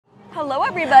Hello,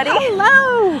 everybody.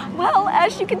 Hello. Well,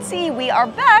 as you can see, we are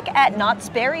back at Knott's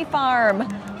Berry Farm.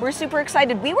 We're super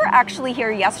excited. We were actually here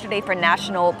yesterday for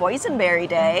National Boysenberry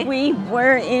Day. We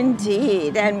were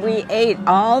indeed, and we ate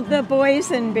all the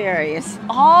boysenberries.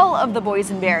 All of the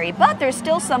boysenberry, but there's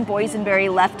still some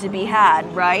boysenberry left to be had,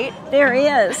 right? There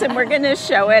is, and we're going to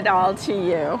show it all to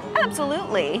you.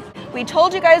 Absolutely. We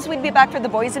told you guys we'd be back for the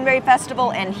Boysenberry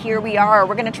Festival, and here we are.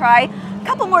 We're going to try a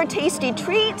couple more tasty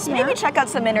treats, maybe check out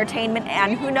some entertainment,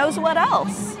 and who knows what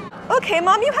else. Okay,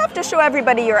 Mom, you have to show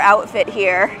everybody your outfit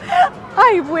here.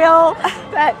 I will,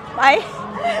 but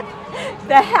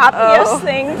the happiest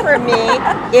thing for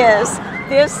me is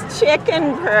this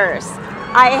chicken purse.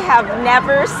 I have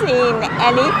never seen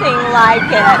anything like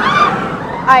it.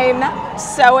 I'm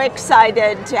so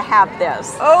excited to have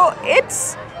this. Oh,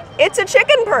 it's a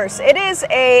chicken purse.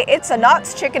 It's a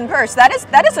Knott's chicken purse.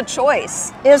 That is a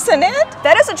choice. Isn't it?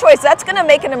 That is a choice. That's gonna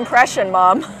make an impression,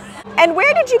 Mom. And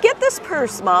where did you get this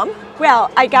purse, Mom?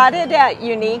 Well, I got it at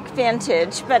Unique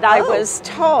Vintage, but I was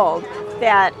told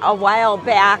that a while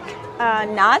back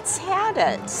Knott's had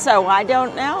it, so I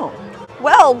don't know.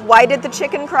 Well, why did the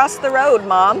chicken cross the road,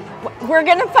 Mom? We're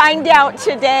gonna find out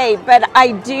today, but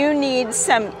I do need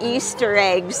some Easter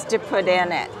eggs to put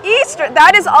in it. Easter,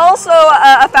 that is also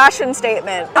a fashion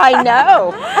statement. I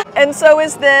know. And so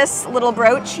is this little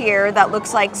brooch here that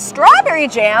looks like strawberry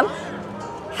jam.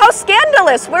 How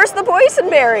scandalous, where's the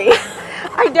boysenberry?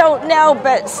 I don't know,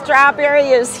 but strawberry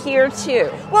is here too.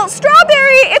 Well,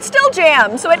 strawberry, it's still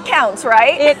jam, so it counts,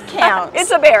 right? It counts.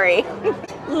 It's a berry.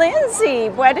 Lindsay,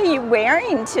 what are you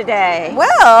wearing today?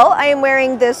 Well, I am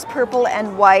wearing this purple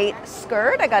and white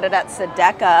skirt. I got it at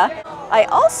Sedeka. I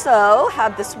also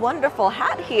have this wonderful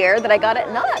hat here that I got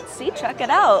at Knott's. See, check it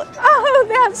out. Oh,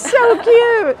 that's so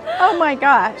cute. Oh my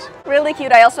gosh. Really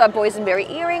cute. I also have boysenberry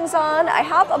earrings on. I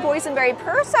have a boysenberry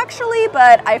purse actually,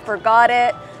 but I forgot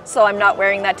it. So I'm not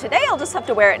wearing that today. I'll just have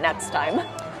to wear it next time.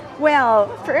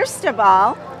 Well, first of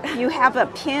all, you have a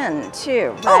pin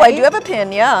too, right? Oh, I do have a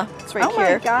pin, yeah. It's right here.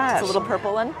 Oh my gosh. It's a little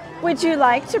purple one. Would you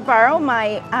like to borrow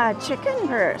my chicken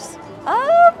purse?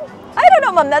 I don't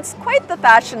know, Mom. That's quite the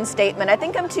fashion statement. I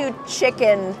think I'm too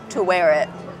chicken to wear it.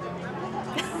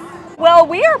 Well,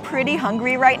 we are pretty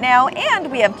hungry right now,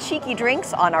 and we have cheeky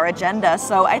drinks on our agenda,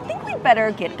 so I think we'd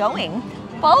better get going.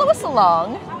 Follow us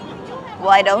along,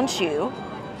 why don't you,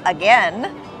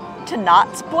 again, to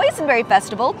Knott's Boysenberry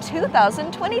Festival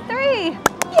 2023.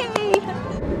 Yay!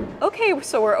 Okay,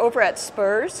 so we're over at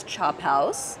Spur's Chop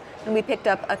House, and we picked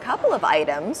up a couple of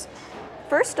items.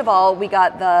 First of all, we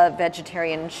got the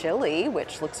vegetarian chili,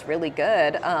 which looks really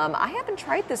good. I haven't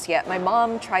tried this yet. My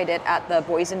mom tried it at the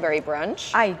Boysenberry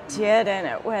brunch. I did, and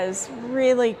it was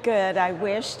really good. I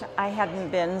wished I hadn't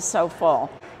been so full.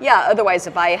 Yeah, otherwise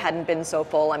if I hadn't been so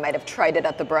full, I might have tried it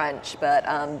at the brunch, but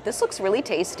this looks really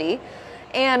tasty.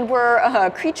 And we're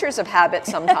creatures of habit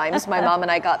sometimes. My mom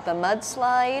and I got the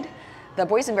mudslide, the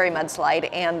boysenberry mudslide,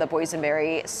 and the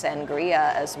boysenberry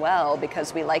sangria as well,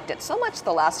 because we liked it so much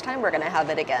the last time, we're gonna have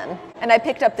it again. And I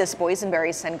picked up this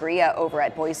boysenberry sangria over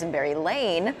at Boysenberry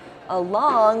Lane,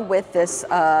 along with this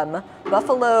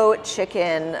buffalo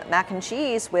chicken mac and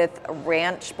cheese with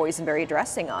ranch boysenberry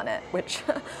dressing on it, which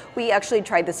we actually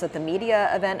tried this at the media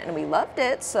event and we loved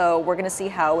it, so we're gonna see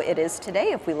how it is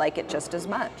today, if we like it just as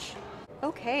much.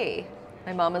 Okay,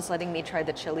 my mom is letting me try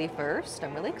the chili first.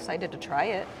 I'm really excited to try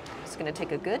it. Just gonna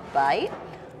take a good bite.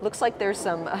 Looks like there's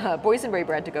some boysenberry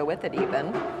bread to go with it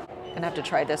even. Gonna have to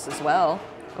try this as well.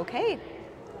 Okay,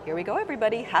 here we go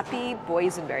everybody. Happy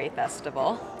Boysenberry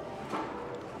Festival.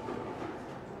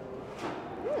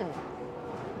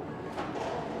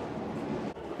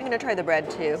 I'm gonna try the bread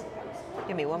too.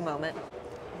 Give me one moment.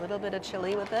 A little bit of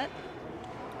chili with it.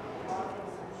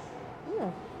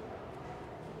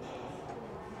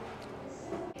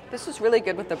 This is really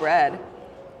good with the bread.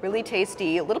 Really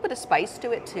tasty, a little bit of spice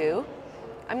to it too.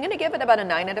 I'm gonna give it about a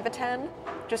 9 out of 10,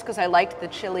 just because I liked the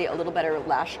chili a little better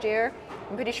last year.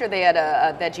 I'm pretty sure they had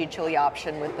a veggie chili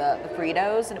option with the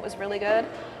Fritos and it was really good.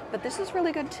 But this is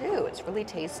really good too, it's really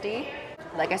tasty.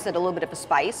 Like I said, a little bit of a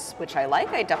spice, which I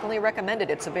like. I definitely recommend it.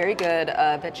 It's a very good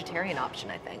vegetarian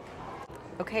option, I think.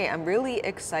 Okay, I'm really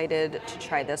excited to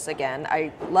try this again.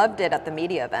 I loved it at the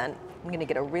media event. I'm gonna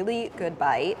get a really good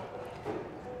bite.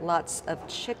 Lots of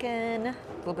chicken, a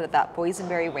little bit of that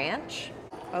boysenberry ranch.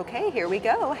 Okay, here we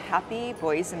go. Happy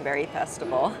Boysenberry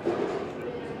Festival.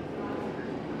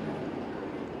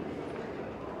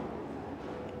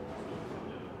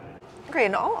 Okay,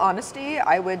 in all honesty,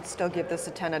 I would still give this a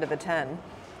 10 out of 10.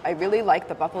 I really like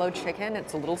the buffalo chicken.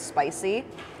 It's a little spicy.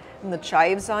 And the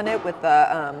chives on it with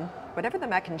the, whatever the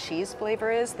mac and cheese flavor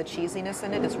is, the cheesiness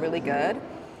in it is really good.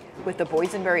 with the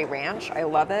boysenberry ranch. I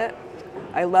love it.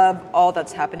 I love all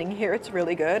that's happening here. It's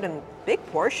really good and big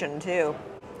portion too.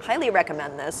 Highly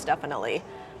recommend this, definitely.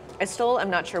 I still am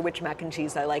not sure which mac and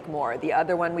cheese I like more, the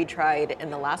other one we tried in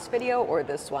the last video or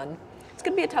this one. It's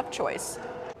gonna be a tough choice.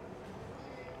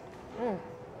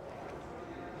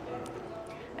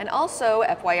 And also,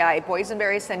 FYI,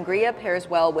 boysenberry sangria pairs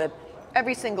well with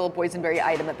every single boysenberry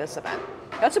item at this event.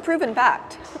 That's a proven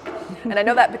fact. And I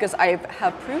know that because I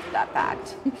have proved that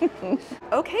fact.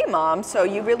 Okay, Mom, so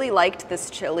you really liked this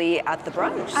chili at the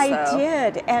brunch. I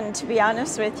did, and to be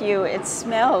honest with you, it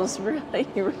smells really,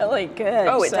 really good.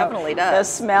 Oh, it definitely does.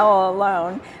 The smell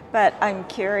alone, but I'm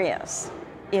curious,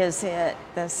 is it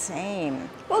the same?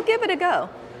 Well, give it a go.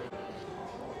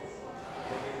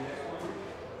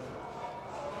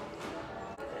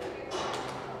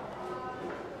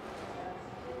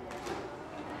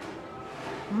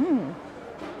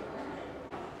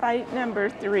 Bite number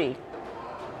 3.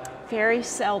 Very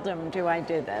seldom do I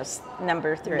do this.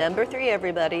 Number 3. Number 3,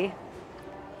 everybody.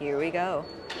 Here we go.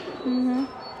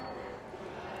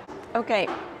 Okay,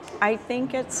 I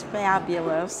think it's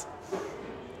fabulous.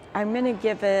 I'm gonna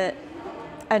give it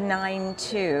a 9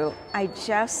 too. I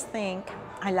just think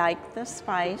I like the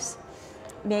spice.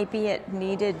 Maybe it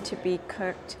needed to be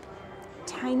cooked a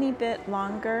tiny bit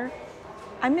longer.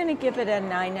 I'm gonna give it a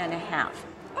 9.5.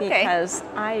 Okay. Because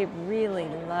I really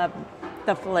love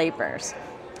the flavors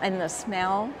and the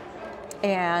smell,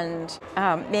 and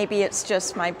maybe it's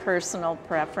just my personal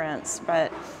preference,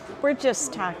 but we're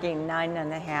just talking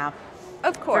 9.5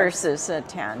 Of course. versus a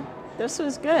 10. This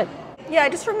was good. Yeah, I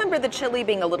just remember the chili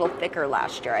being a little thicker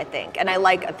last year, I think, and I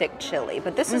like a thick chili,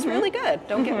 but this is really good,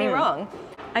 don't get me wrong.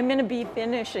 I'm gonna be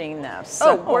finishing this.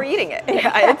 So So we're eating it.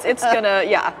 Yeah, it's gonna,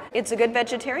 yeah. It's a good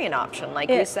vegetarian option, like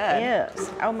you said. It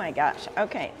is. Oh my gosh.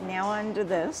 Okay, now on to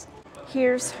this.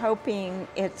 Here's hoping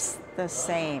it's the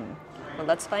same, Well,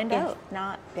 let's find out. if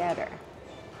not better.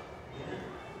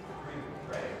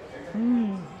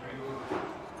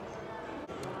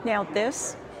 Now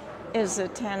this is a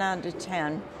 10 out of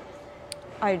 10.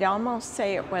 I'd almost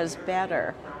say it was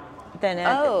better than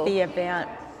at the event.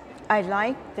 I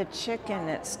like the chicken,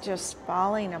 it's just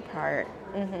falling apart.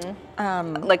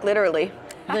 Like literally.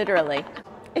 Literally.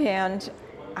 And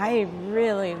I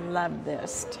really love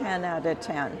this, 10 out of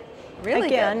 10. Really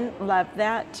Again, love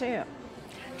that too.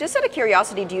 Just out of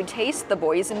curiosity, do you taste the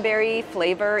boysenberry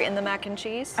flavor in the mac and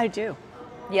cheese? I do.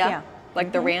 Yeah.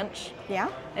 Like the ranch? Yeah.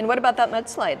 And what about that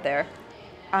mudslide there?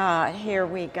 Here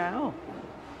we go.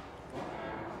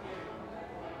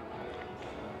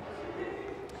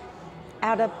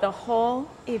 Out of the whole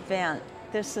event,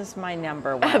 this is my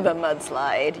number 1. The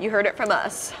mudslide. You heard it from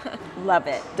us. Love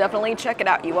it. Definitely check it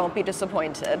out. You won't be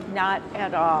disappointed. Not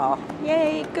at all.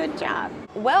 Yay, good job.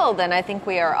 Well, then I think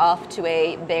we are off to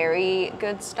a very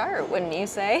good start, wouldn't you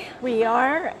say? We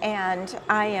are, and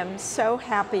I am so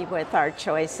happy with our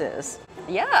choices.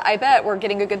 Yeah, I bet we're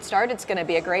getting a good start. It's going to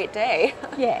be a great day.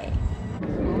 Yay.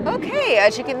 Okay,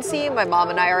 as you can see, my mom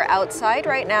and I are outside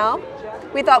right now.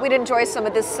 We thought we'd enjoy some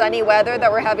of this sunny weather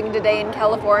that we're having today in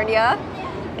California.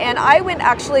 And I went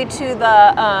actually to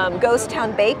the Ghost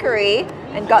Town Bakery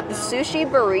and got the sushi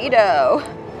burrito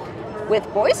with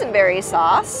boysenberry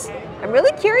sauce. I'm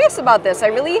really curious about this. I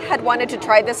really had wanted to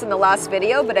try this in the last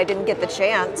video, but I didn't get the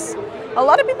chance. A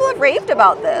lot of people have raved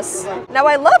about this. Now,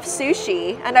 I love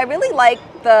sushi, and I really like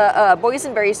the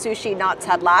boysenberry sushi Knott's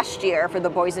had last year for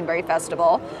the Boysenberry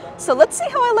Festival. So let's see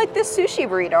how I like this sushi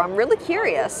burrito. I'm really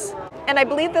curious. And I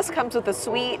believe this comes with a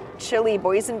sweet chili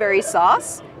boysenberry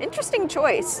sauce. Interesting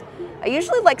choice. I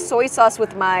usually like soy sauce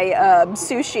with my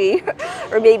sushi,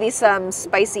 or maybe some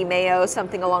spicy mayo,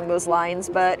 something along those lines,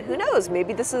 but who knows,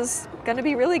 maybe this is gonna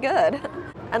be really good.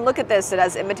 And look at this, it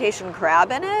has imitation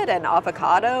crab in it, and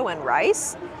avocado and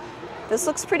rice. This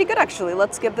looks pretty good actually,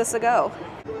 let's give this a go.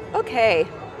 Okay,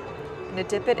 I'm gonna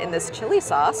dip it in this chili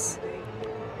sauce.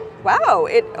 Wow,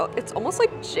 it's almost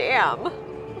like jam.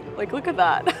 Like, look at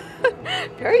that.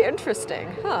 Very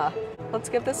interesting, huh? Let's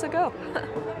give this a go.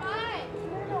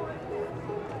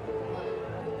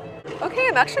 Okay,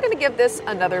 I'm actually gonna give this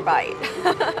another bite.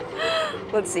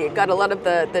 Let's see, it got a lot of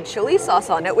the chili sauce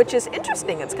on it, which is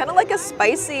interesting. It's kind of like a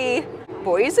spicy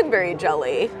boysenberry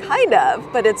jelly, kind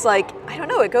of, but it's like, I don't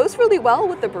know, it goes really well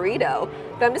with the burrito.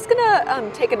 But I'm just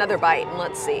gonna take another bite and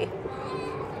let's see.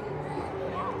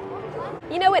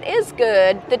 You know, it is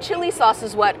good. The chili sauce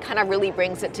is what kind of really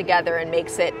brings it together and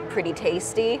makes it pretty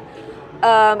tasty.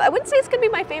 I wouldn't say it's gonna be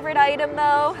my favorite item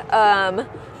though.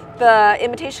 The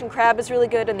imitation crab is really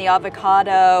good and the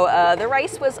avocado. The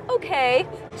rice was okay,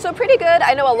 so pretty good.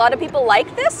 I know a lot of people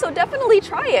like this, so definitely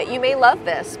try it. You may love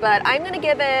this, but I'm gonna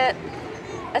give it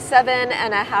a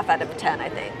 7.5 out of 10, I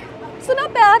think. So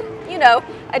not bad, you know.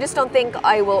 I just don't think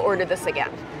I will order this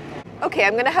again. Okay,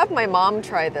 I'm gonna have my mom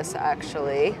try this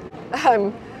actually.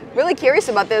 I'm really curious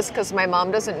about this because my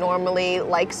mom doesn't normally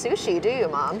like sushi, do you,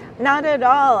 Mom? Not at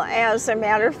all. As a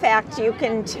matter of fact, you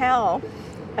can tell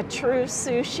a true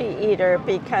sushi eater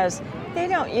because they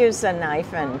don't use a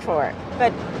knife and fork,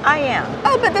 but I am.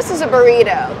 Oh, but this is a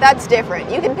burrito. That's different.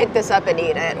 You can pick this up and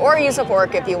eat it, or use a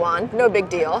fork if you want. No big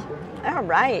deal. All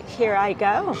right, here I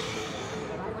go.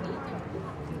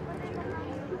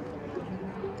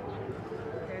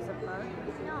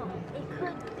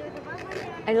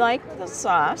 I like the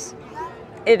sauce.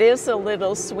 It is a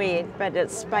little sweet, but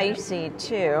it's spicy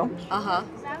too. Uh-huh.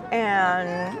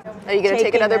 And are you gonna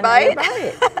take another bite?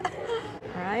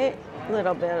 All right, a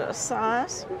little bit of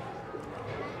sauce.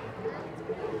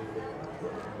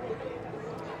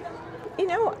 You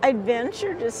know, I'd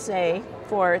venture to say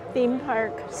for theme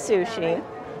park sushi,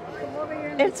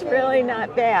 it's really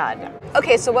not bad.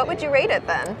 Okay, so what would you rate it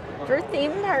then? For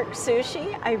theme park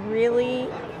sushi, I really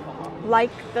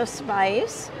like the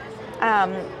spice.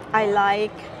 I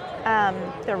like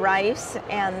the rice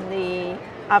and the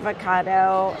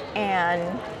avocado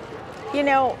and, you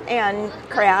know, and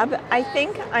crab. I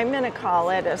think I'm going to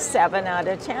call it a 7 out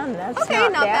of 10. That's okay,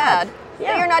 not bad.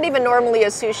 Yeah. You're not even normally a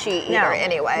sushi eater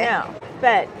anyway. No,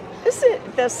 but this is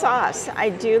the sauce. I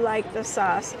do like the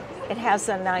sauce. It has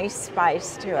a nice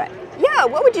spice to it. Yeah,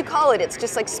 what would you call it? It's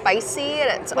just like spicy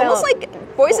and it's almost like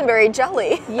boysenberry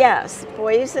jelly. Yes,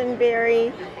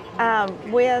 boysenberry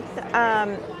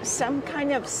with some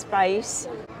kind of spice.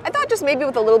 I thought just maybe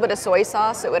with a little bit of soy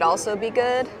sauce it would also be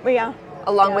good. Yeah.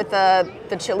 Along with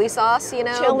the chili sauce, you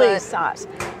know? Chili sauce.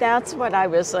 That's what I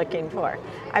was looking for.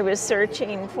 I was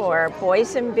searching for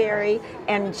boysenberry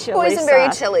and chili sauce.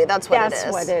 Boysenberry chili, that's what it is.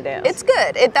 That's what it is. It's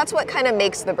good. That's what kind of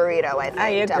makes the burrito, I think. I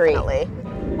agree. Definitely.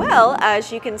 Well,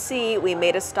 as you can see, we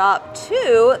made a stop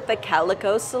to the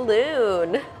Calico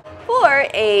Saloon for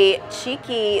a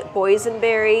cheeky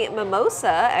boysenberry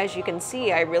mimosa. As you can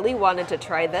see, I really wanted to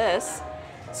try this.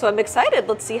 So I'm excited.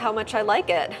 Let's see how much I like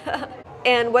it.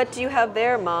 And what do you have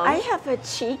there, Mom? I have a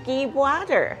cheeky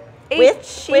water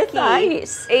with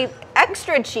ice. A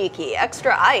extra cheeky,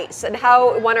 extra ice. And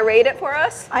how, want to rate it for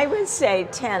us? I would say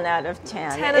 10 out of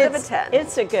 10. 10 out of 10.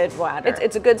 It's a good water.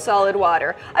 It's a good solid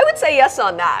water. I would say yes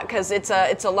on that because it's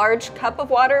a large cup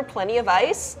of water, plenty of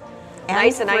ice, and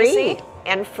nice and icy.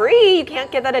 And free. You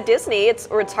can't get that at Disney. It's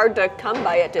hard to come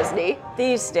by at Disney.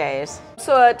 These days.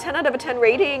 So a 10 out of 10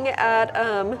 rating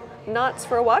at Knott's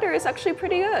for water is actually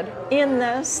pretty good. In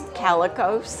this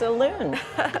Calico Saloon.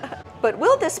 But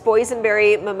will this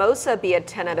boysenberry mimosa be a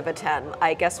 10 out of 10?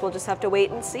 I guess we'll just have to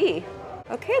wait and see.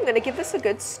 Okay, I'm gonna give this a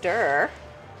good stir.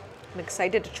 I'm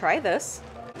excited to try this.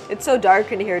 It's so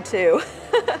dark in here too.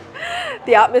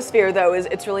 The atmosphere though,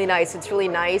 it's really nice. It's really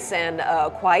nice and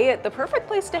quiet. The perfect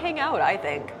place to hang out, I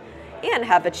think. And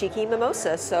have a cheeky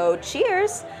mimosa. So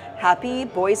cheers, happy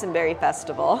Boysenberry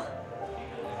Festival.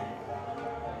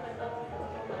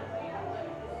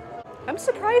 I'm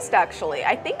surprised actually.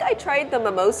 I think I tried the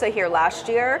mimosa here last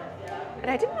year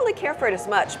and I didn't really care for it as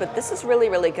much, but this is really,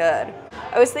 really good.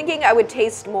 I was thinking I would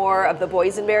taste more of the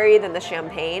boysenberry than the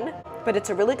champagne, but it's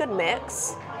a really good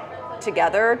mix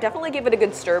together. Definitely give it a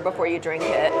good stir before you drink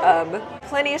it.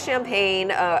 Plenty of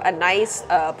champagne, a nice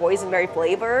boysenberry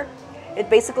flavor.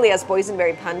 It basically has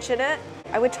boysenberry punch in it.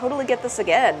 I would totally get this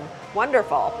again.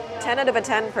 Wonderful. 10 out of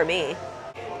 10 for me.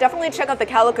 Definitely check out the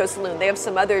Calico Saloon. They have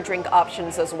some other drink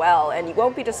options as well, and you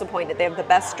won't be disappointed. They have the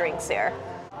best drinks here.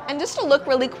 And just to look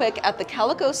really quick at the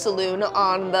Calico Saloon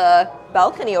on the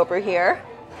balcony over here,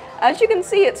 as you can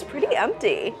see, it's pretty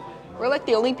empty. We're like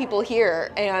the only people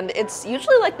here, and it's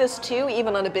usually like this too,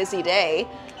 even on a busy day.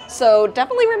 So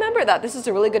definitely remember that. This is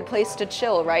a really good place to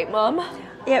chill, right, Mom?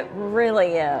 It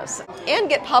really is. And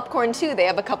get popcorn too. They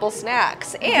have a couple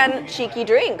snacks and cheeky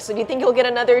drinks. So do you think you'll get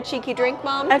another cheeky drink,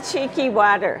 Mom? A cheeky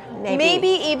water, maybe. Maybe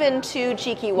even 2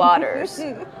 cheeky waters.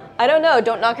 I don't know.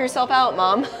 Don't knock yourself out,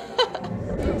 Mom.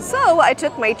 So I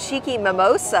took my cheeky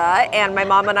mimosa, and my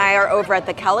mom and I are over at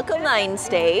the Calico 9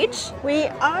 stage. We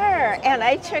are, and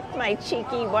I took my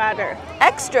cheeky water.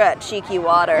 Extra cheeky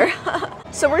water.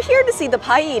 So we're here to see the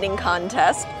pie eating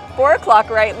contest. 4 o'clock,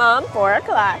 right, Mom? 4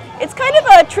 o'clock. It's kind of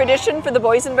a tradition for the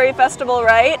Boysenberry Festival,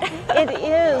 right? It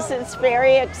is. It's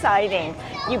very exciting.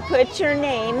 You put your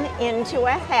name into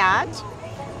a hat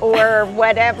or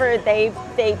whatever they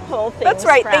pull things That's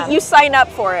right. from. You sign up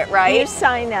for it, right? You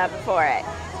sign up for it.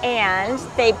 And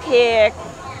they pick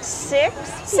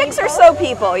 6 or so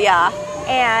people, yeah.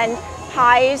 And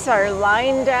pies are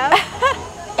lined up.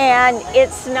 And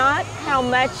it's not how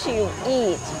much you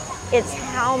eat, It's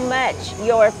how much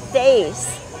your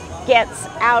face gets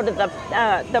out of the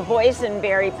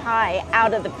boysenberry pie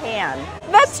out of the pan.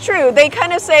 That's true. They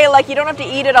kind of say like you don't have to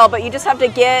eat it all, but you just have to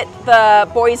get the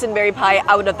boysenberry pie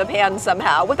out of the pan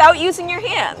somehow without using your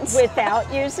hands.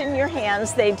 Without using your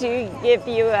hands. They do give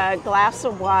you a glass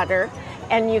of water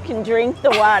and you can drink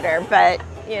the water, but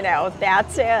you know,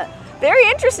 that's it. Very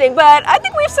interesting, but I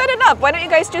think we've said enough. Why don't you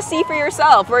guys just see for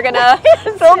yourself? We're gonna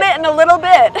film it in a little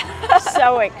bit.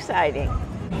 So exciting.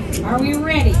 Are we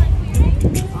ready?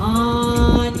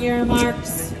 On your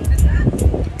marks,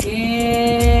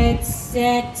 get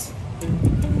set.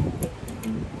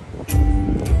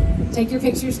 Take your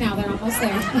pictures now, they're almost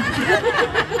there.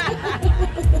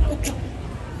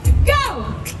 Go!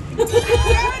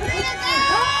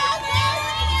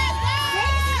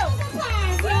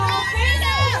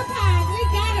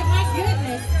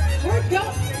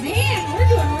 Man, we're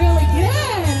doing really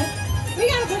good. We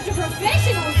got a bunch of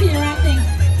professionals here, I think.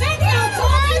 Maybe I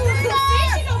told you we're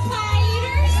professional pie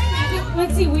eaters. I think,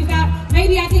 let's see, we've got,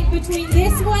 maybe I think between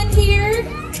this one here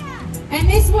and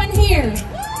this one here.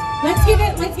 Let's give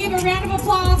a round of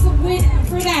applause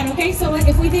for that, okay? So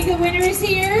if we think the winner is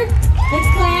here, let's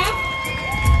clap.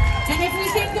 And if we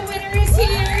think the winner is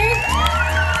here,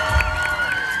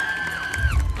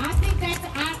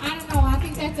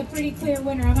 that's a pretty clear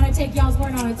winner. I'm going to take y'all's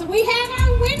word on it. So we have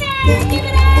our winner! Give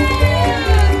it up!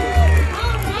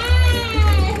 All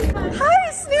right!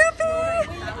 Hi, Snoopy!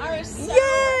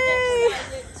 Yay!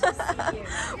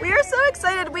 We are so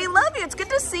excited. We love you. It's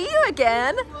good to see you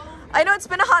again. I know it's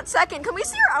been a hot second. Can we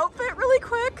see your outfit really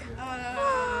quick?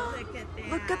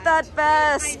 Look at that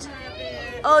vest.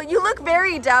 Oh, you look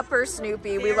very dapper,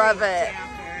 Snoopy. We love it.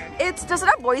 Does it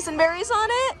have boysenberries on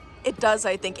it? It does,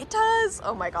 I think. It does.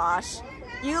 Oh my gosh.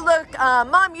 You look,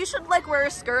 Mom, you should like wear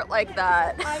a skirt like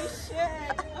that. I should.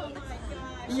 Oh my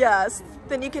gosh. Yes,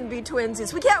 then you can be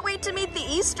twinsies. We can't wait to meet the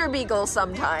Easter Beagle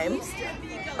sometime.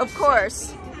 Of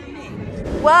course.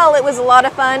 Well, it was a lot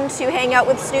of fun to hang out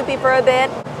with Snoopy for a bit.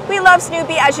 We love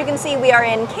Snoopy. As you can see, we are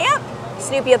in Camp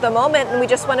Snoopy at the moment, and we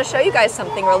just want to show you guys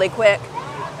something really quick.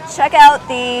 Check out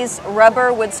these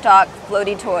rubber Woodstock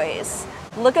floaty toys.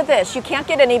 Look at this. You can't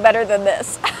get any better than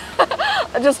this.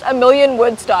 Just a million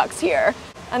Woodstocks here.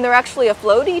 And they're actually a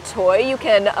floaty toy. You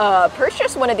can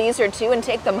purchase one of these or two and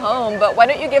take them home, but why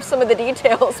don't you give some of the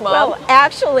details, Mom? Well,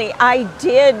 actually, I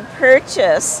did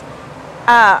purchase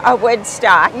a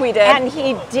Woodstock. We did? And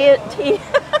he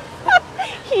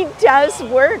does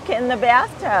work in the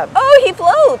bathtub. Oh, he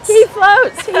floats. He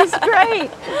floats. He's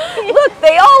great. Look,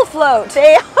 they all float.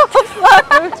 They all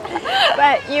float.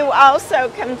 But you also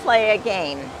can play a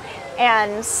game.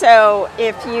 And so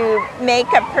if you make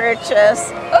a purchase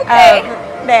of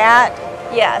that,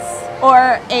 yes,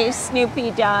 or a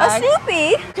Snoopy dog, a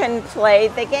Snoopy can play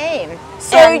the game.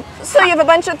 So you have a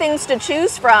bunch of things to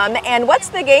choose from, and what's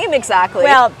the game exactly?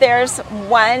 Well, there's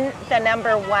the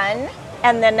number 1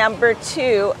 and the number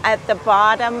 2 at the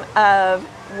bottom of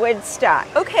Woodstock.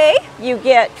 Okay. You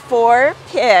get 4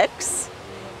 picks,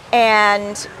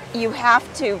 and you have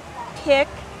to pick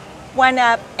one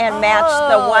up and match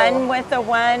the 1 with the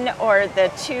 1 or the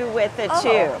 2 with the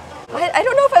 2. I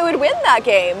don't know if I would win that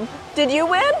game. Did you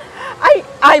win?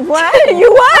 I won. You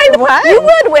won? I won. You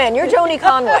would win. You're Joni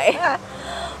Conway.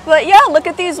 But yeah, look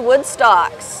at these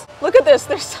Woodstocks. Look at this.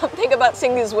 There's something about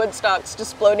seeing these Woodstocks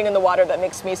just floating in the water that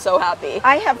makes me so happy.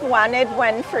 I have wanted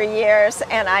one for years,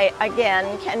 and I,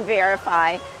 again, can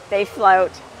verify they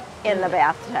float in the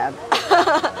bathtub.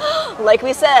 Like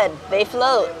we said, they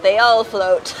float. They all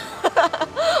float.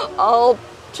 All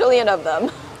trillion of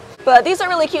them. But these are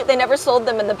really cute. They never sold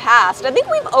them in the past. I think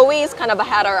we've always kind of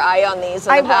had our eye on these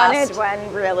in the past. I wanted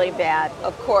one really bad.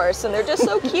 Of course, and they're just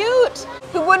so cute.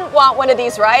 Who wouldn't want one of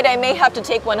these, right? I may have to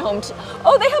take one home too.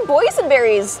 Oh, they have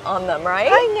boysenberries on them,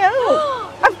 right? I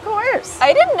know. Of course.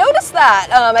 I didn't notice that.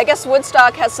 I guess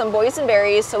Woodstock has some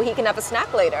boysenberries so he can have a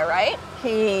snack later, right?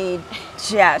 He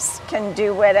just can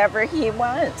do whatever he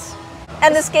wants.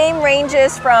 And this game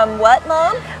ranges from what,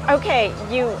 Mom? Okay,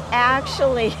 you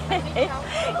actually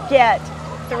get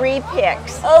 3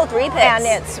 picks. Oh, 3 picks. And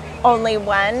it's only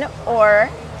 1 or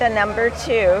the number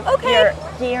 2. Okay. You're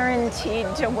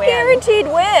guaranteed to win. Guaranteed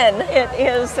win. It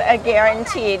is a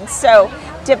guaranteed. So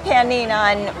depending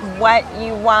on what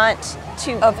you want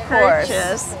to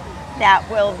purchase, that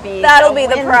will be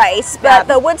the price. But Yep.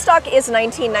 the Woodstock is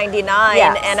 $19.99,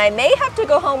 Yes. and I may have to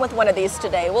go home with one of these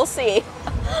today. We'll see.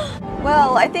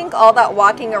 Well, I think all that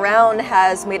walking around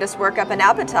has made us work up an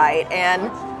appetite,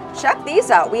 and check these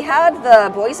out. We had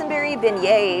the boysenberry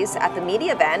beignets at the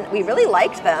media event. We really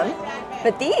liked them,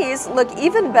 but these look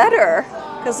even better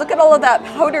because look at all of that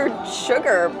powdered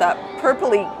sugar, that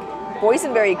purpley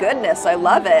boysenberry goodness. I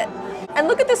love it. And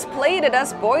look at this plate. It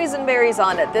has boysenberries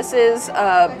on it. This is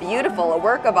beautiful, a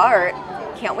work of art.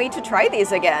 Can't wait to try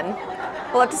these again.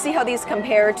 We'll have to see how these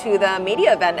compare to the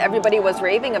media event. Everybody was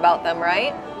raving about them,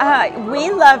 right? We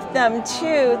love them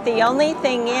too. The only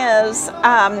thing is,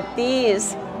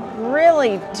 these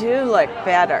really do look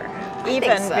better,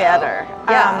 even better.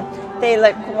 Yeah. They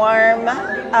look warm,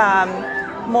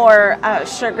 more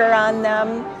sugar on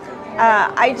them.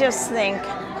 I just think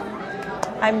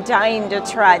I'm dying to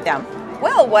try them.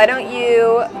 Well, why don't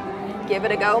you give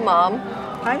it a go, Mom?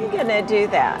 I'm gonna do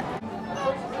that.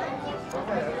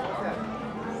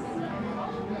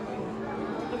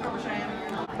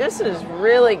 This is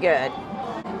really good.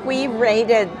 We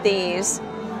rated these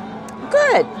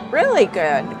good, really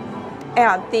good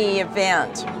at the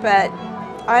event, but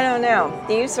I don't know,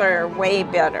 these are way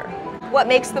better. What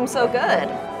makes them so good?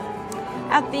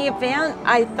 At the event,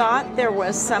 I thought there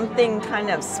was something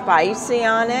kind of spicy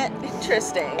on it.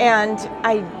 Interesting. And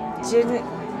I didn't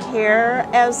care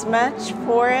as much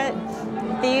for it.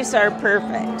 These are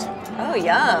perfect. Oh,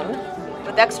 yum.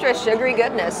 With extra sugary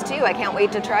goodness, too. I can't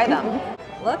wait to try them.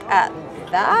 Look at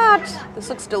that. This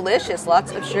looks delicious.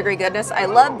 Lots of sugary goodness. I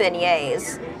love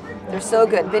beignets. They're so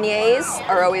good. Beignets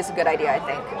are always a good idea, I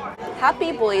think.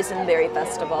 Happy Boysenberry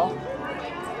Festival.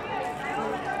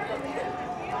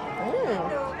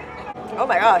 Oh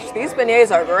my gosh, these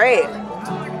beignets are great.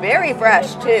 Very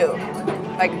fresh, too.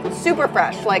 Like, super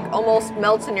fresh. Like, almost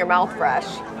melts in your mouth fresh.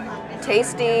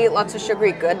 Tasty, lots of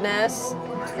sugary goodness.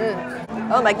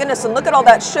 Oh my goodness, and look at all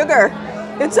that sugar.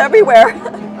 It's everywhere.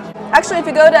 Actually, if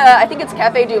you go to, I think it's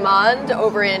Café du Monde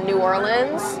over in New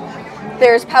Orleans,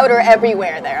 there's powder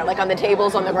everywhere there, like on the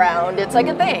tables on the ground. It's like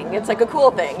a thing. It's like a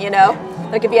cool thing, you know?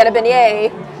 Like if you had a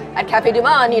beignet at Café du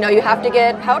Monde, you know, you have to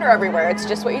get powder everywhere. It's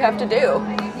just what you have to do.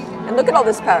 And look at all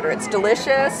this powder. It's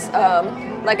delicious.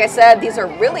 Like I said, these are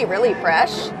really, really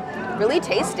fresh, really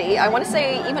tasty. I want to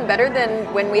say even better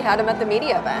than when we had them at the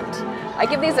media event. I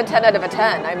give these a 10 out of a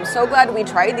 10. I'm so glad we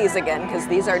tried these again because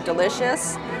these are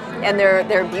delicious. And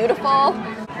they're beautiful.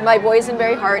 My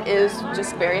boysenberry heart is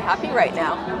just very happy right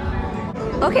now.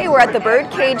 Okay, we're at the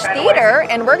Birdcage Theater,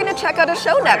 and we're gonna check out a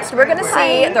show next. We're gonna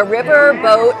see the River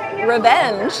Boat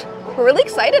Revenge. We're really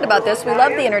excited about this. We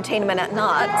love the entertainment at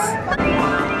Knott's.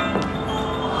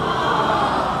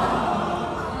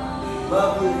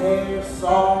 Lovely hair,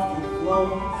 soft and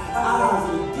flowing, eyes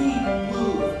are deep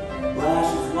blue,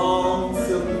 lashes long and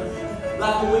silky,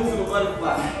 like the wings of a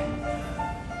butterfly.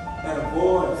 And a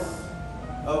voice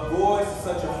of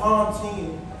such a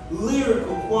haunting and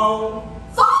lyrical quality.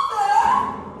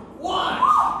 Father! What?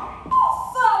 Oh,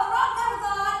 Father, I never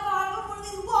thought I'd find one of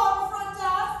these waterfront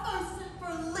guys thirsting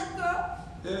for liquor.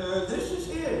 This is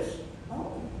his.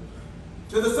 Oh.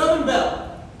 To the Southern Belle.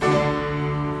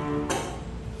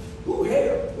 Ooh,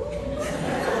 hair.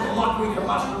 Luck we can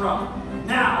muster up.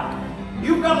 Now,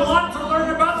 you've got a lot to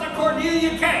learn about the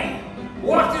Cornelia K.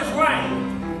 Walk this way.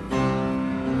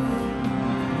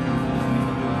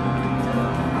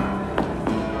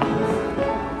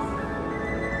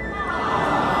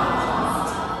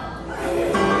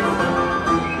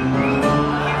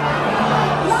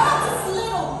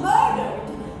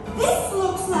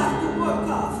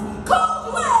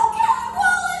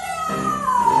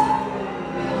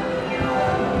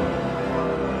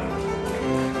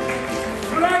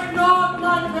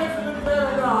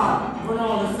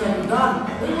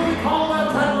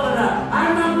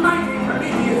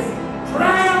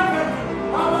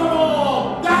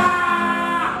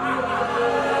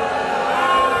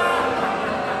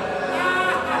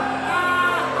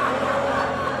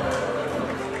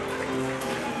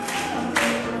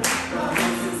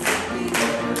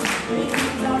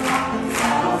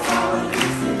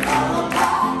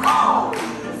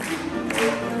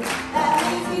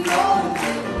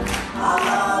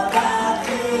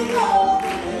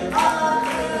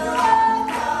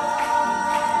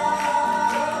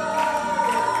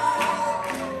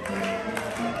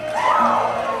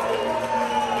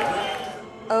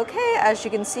 Okay, as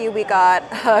you can see, we got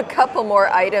a couple more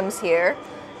items here.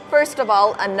 First of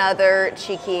all, another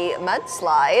cheeky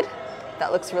mudslide.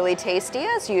 That looks really tasty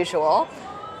as usual.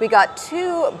 We got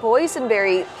 2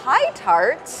 boysenberry pie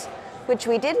tarts, which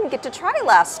we didn't get to try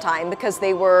last time because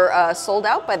they were sold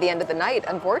out by the end of the night,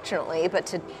 unfortunately, but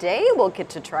today we'll get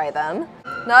to try them.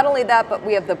 Not only that, but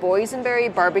we have the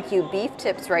boysenberry barbecue beef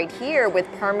tips right here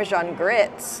with Parmesan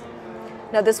grits.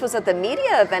 Now this was at the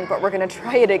media event, but we're gonna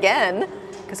try it again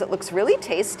because it looks really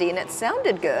tasty and it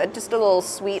sounded good. Just a little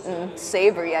sweet and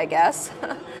savory, I guess.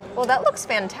 Well, that looks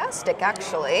fantastic,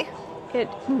 actually. It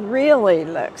really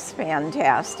looks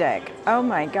fantastic. Oh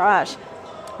my gosh.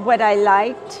 What I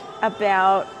liked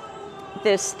about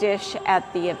this dish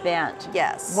at the event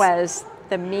Yes. was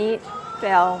the meat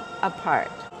fell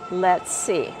apart. Let's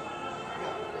see.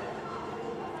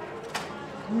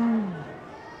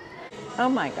 Oh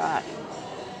my God,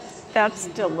 that's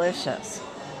delicious.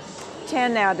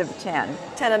 10 out of 10.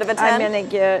 10 out of a 10? I'm gonna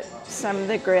get some of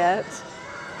the grits.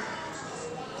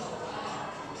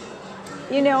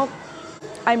 You know,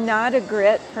 I'm not a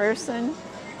grit person,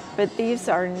 but these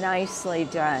are nicely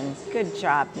done. Good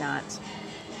job, Knott.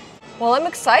 Well, I'm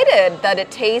excited that it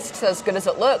tastes as good as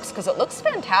it looks, because it looks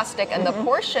fantastic, and the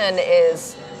portion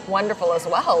is wonderful as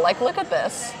well. Like, look at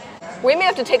this. We may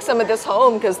have to take some of this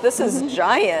home, because this is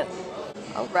giant.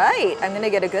 All right, I'm gonna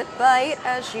get a good bite,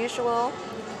 as usual.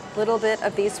 Little bit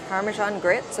of these Parmesan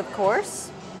grits, of course.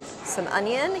 Some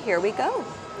onion, here we go.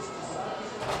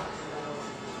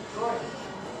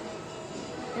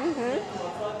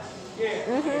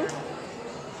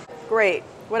 Great.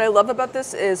 What I love about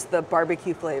this is the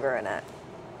barbecue flavor in it.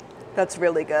 That's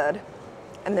really good.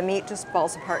 And the meat just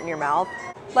falls apart in your mouth.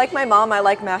 Like my mom, I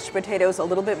like mashed potatoes a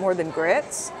little bit more than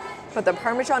grits, but the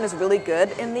Parmesan is really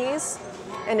good in these.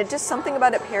 And it just, something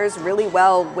about it pairs really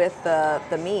well with the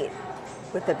meat,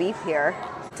 with the beef here.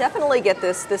 Definitely get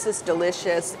this. This is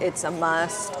delicious. It's a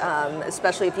must,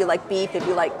 especially if you like beef, if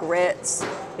you like grits,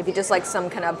 if you just like some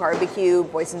kind of barbecue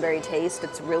boysenberry taste.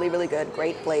 It's really, really good.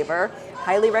 Great flavor.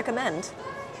 Highly recommend.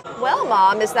 Well,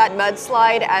 Mom, is that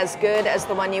mudslide as good as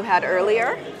the one you had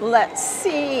earlier? Let's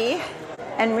see.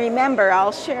 And remember,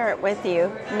 I'll share it with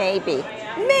you, maybe.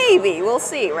 Maybe. We'll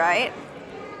see, right?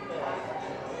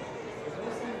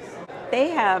 They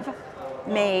have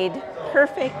made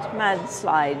perfect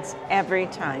mudslides every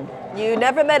time. You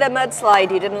never met a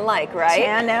mudslide you didn't like, right?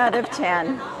 10 out of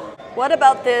 10. What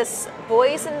about this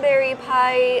boysenberry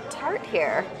pie tart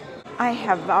here? I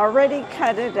have already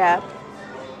cut it up,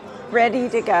 ready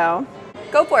to go.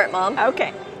 Go for it, Mom.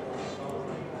 Okay.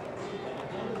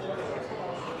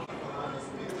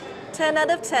 10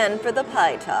 out of 10 for the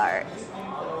pie tart.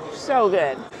 So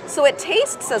good. So it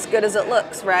tastes as good as it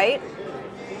looks, right?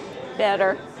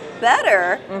 Better.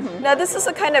 Better? Now this is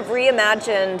a kind of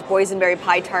reimagined boysenberry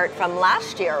pie tart from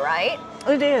last year, right?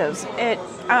 It is. It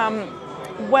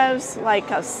was like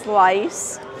a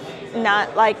slice,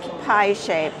 not like pie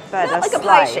shape, but Not a like slice. a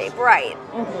pie shape, right?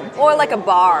 Or like a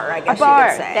bar, I guess A bar,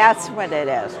 you could say. that's what it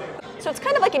is. So it's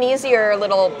kind of like an easier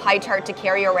little pie tart to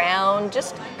carry around,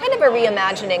 just kind of a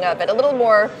reimagining of it, a little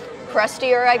more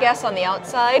crustier, I guess, on the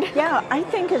outside. Yeah, I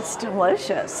think it's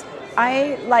delicious.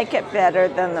 I like it better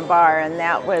than the bar, and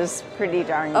that was pretty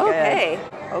darn good. Okay,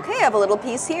 okay, I have a little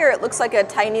piece here. It looks like a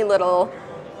tiny little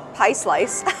pie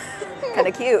slice. Kind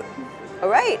of cute. All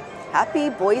right, happy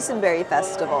Boysenberry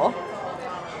Festival.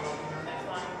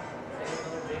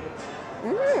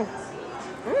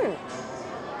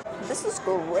 This is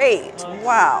great.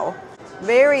 Wow.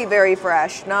 Very, very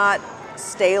fresh, not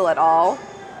stale at all.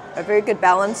 A very good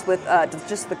balance with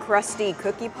just the crusty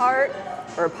cookie part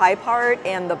or pie part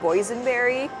and the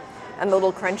boysenberry and the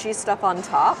little crunchy stuff on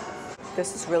top.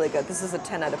 This is really good. This is a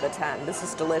 10 out of a 10. This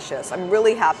is delicious. I'm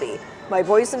really happy. My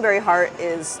boysenberry heart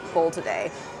is full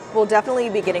today. We'll definitely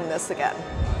be getting this again.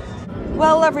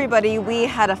 Well, everybody, we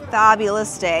had a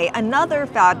fabulous day, another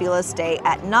fabulous day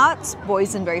at Knott's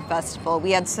Boysenberry Festival.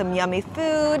 We had some yummy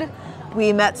food,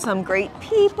 we met some great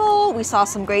people, we saw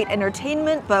some great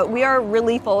entertainment, but we are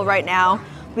really full right now.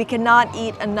 We cannot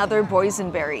eat another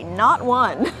boysenberry, not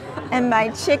one. And my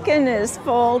chicken is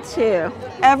full too.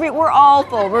 We're all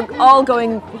full. We're all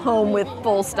going home with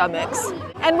full stomachs.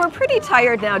 And we're pretty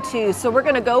tired now too, so we're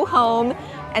gonna go home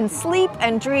and sleep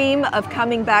and dream of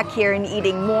coming back here and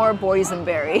eating more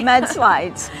boysenberry.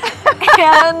 Mudslides.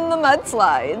 And the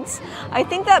mudslides. I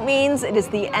think that means it is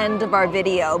the end of our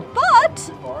video,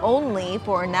 but only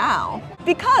for now.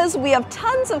 Because we have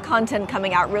tons of content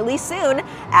coming out really soon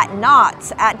at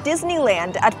Knott's, at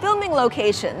Disneyland, at filming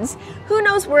locations. Who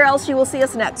knows where else you will see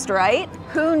us next, right?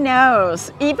 Who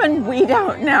knows? Even we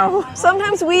don't know.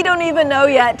 Sometimes we don't even know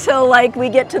yet till like we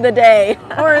get to the day.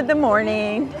 Or the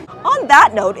morning. On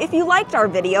that note, if you liked our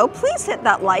video, please hit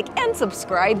that like and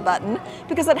subscribe button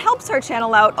because it helps our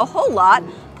channel out a whole lot.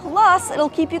 Plus, it'll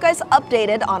keep you guys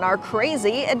updated on our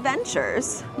crazy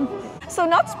adventures. So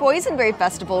Knott's Boysenberry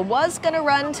Festival was gonna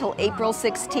run till April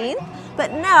 16th,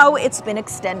 but now it's been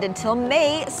extended till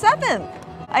May 7th.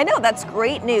 I know, that's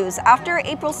great news. After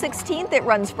April 16th, it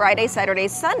runs Friday, Saturday,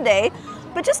 Sunday,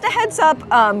 But just a heads up,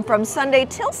 from Sunday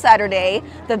till Saturday,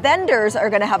 the vendors are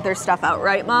going to have their stuff out,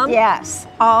 right, Mom? Yes,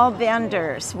 all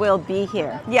vendors will be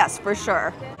here. Yes, for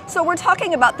sure. So we're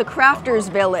talking about the Crafters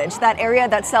Village, that area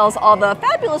that sells all the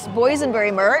fabulous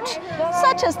Boysenberry merch,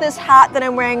 such as this hat that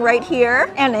I'm wearing right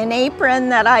here. And an apron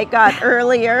that I got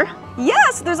earlier.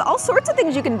 Yes, there's all sorts of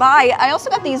things you can buy. I also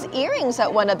got these earrings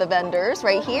at one of the vendors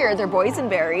right here. They're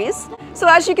Boysenberries. So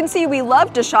as you can see, we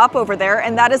love to shop over there,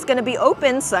 and that is going to be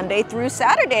open Sunday through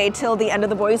Saturday till the end of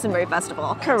the Boysenberry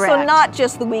Festival. Correct. So not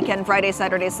just the weekend, Friday,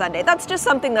 Saturday, Sunday. That's just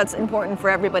something that's important for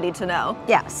everybody to know.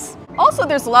 Yes. Also,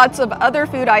 there's lots of other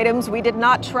food items we did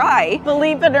not try.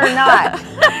 Believe it or not.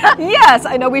 Yes,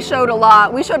 I know we showed a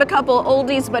lot. We showed a couple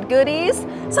oldies but goodies,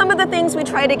 some of the things we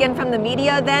tried again from the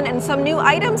media then, and some new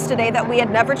items today that we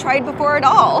had never tried before at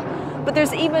all. But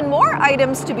there's even more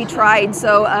items to be tried,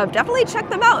 so definitely check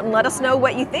them out and let us know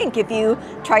what you think. If you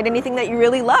tried anything that you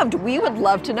really loved, we would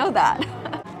love to know that.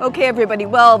 Okay, everybody,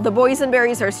 well, the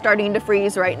boysenberries are starting to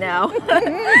freeze right now.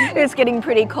 It's getting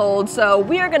pretty cold, so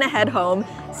we are gonna head home.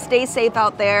 Stay safe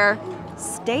out there,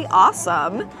 stay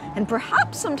awesome, and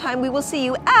perhaps sometime we will see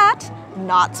you at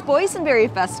Knott's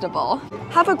Boysenberry Festival.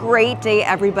 Have a great day,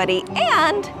 everybody,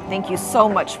 and thank you so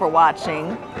much for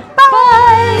watching.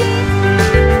 Bye!